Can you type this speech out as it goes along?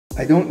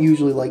I don't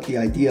usually like the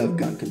idea of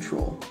gun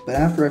control, but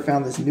after I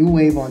found this new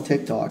wave on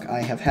TikTok, I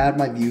have had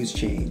my views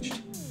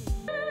changed.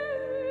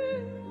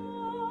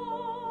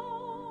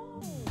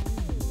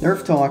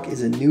 Nerf talk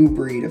is a new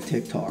breed of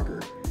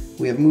TikToker.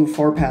 We have moved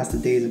far past the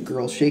days of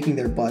girls shaking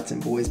their butts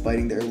and boys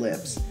biting their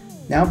lips.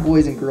 Now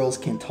boys and girls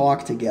can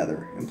talk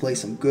together and play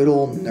some good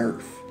old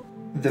Nerf.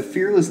 The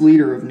fearless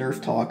leader of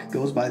Nerf talk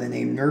goes by the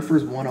name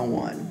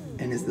Nerfers101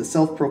 and is the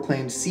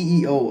self-proclaimed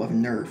CEO of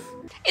Nerf.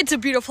 It's a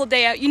beautiful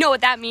day out. You know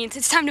what that means.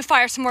 It's time to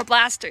fire some more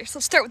blasters.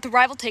 Let's start with the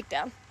rival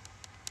takedown.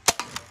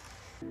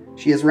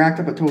 She has racked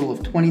up a total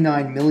of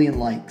 29 million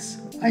likes.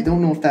 I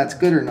don't know if that's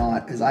good or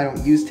not, as I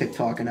don't use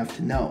TikTok enough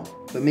to know,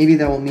 but maybe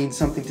that will mean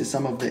something to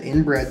some of the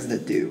inbreds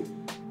that do.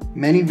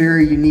 Many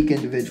very unique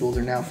individuals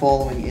are now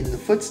following in the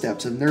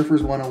footsteps of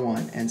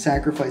Nerfers101 and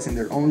sacrificing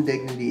their own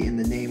dignity in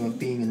the name of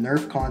being a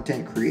Nerf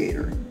content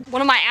creator.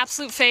 One of my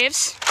absolute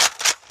faves.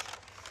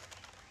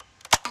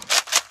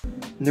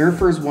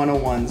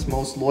 Nerfers101's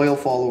most loyal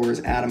follower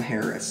is Adam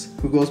Harris,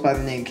 who goes by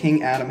the name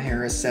King Adam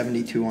Harris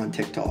 72 on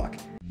TikTok.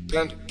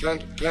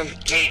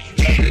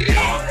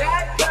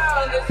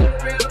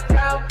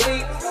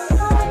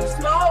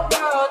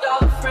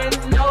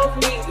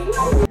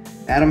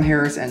 Adam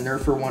Harris and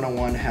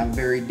Nerfer101 have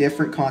very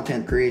different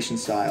content creation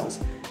styles,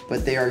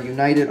 but they are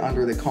united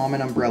under the common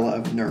umbrella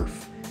of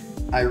Nerf.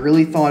 I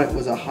really thought it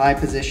was a high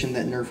position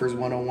that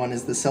Nerfers101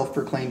 is the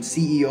self-proclaimed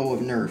CEO of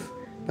Nerf,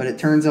 but it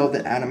turns out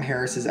that Adam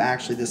Harris is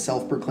actually the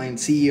self-proclaimed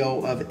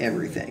CEO of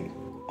everything.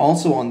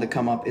 Also on the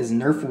come up is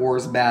Nerf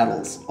Wars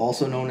Battles,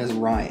 also known as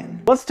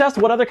Ryan. Let's test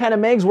what other kind of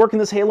mags work in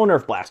this Halo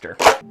Nerf blaster.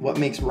 What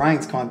makes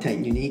Ryan's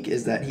content unique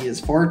is that he is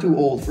far too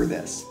old for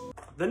this.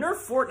 The Nerf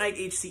Fortnite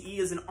HCE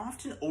is an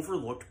often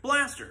overlooked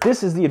blaster.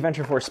 This is the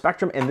Adventure Force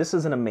Spectrum, and this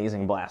is an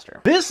amazing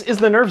blaster. This is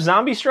the Nerf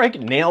Zombie Strike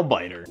Nail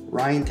Biter.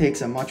 Ryan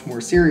takes a much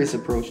more serious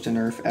approach to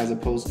Nerf as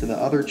opposed to the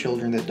other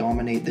children that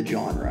dominate the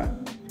genre.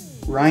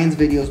 Ryan's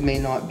videos may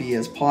not be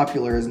as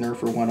popular as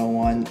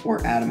Nerfer101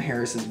 or Adam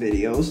Harris's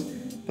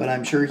videos, but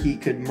I'm sure he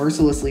could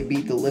mercilessly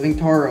beat the living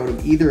tar out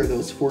of either of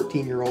those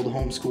 14-year-old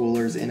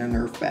homeschoolers in a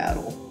Nerf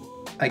battle.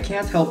 I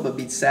can't help but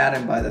be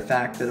saddened by the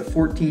fact that a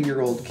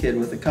 14-year-old kid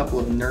with a couple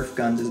of Nerf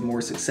guns is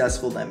more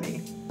successful than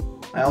me.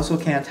 I also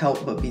can't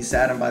help but be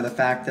saddened by the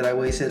fact that I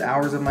wasted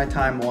hours of my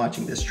time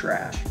watching this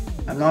trash.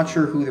 I'm not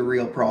sure who the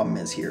real problem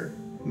is here.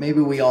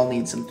 Maybe we all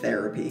need some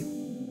therapy.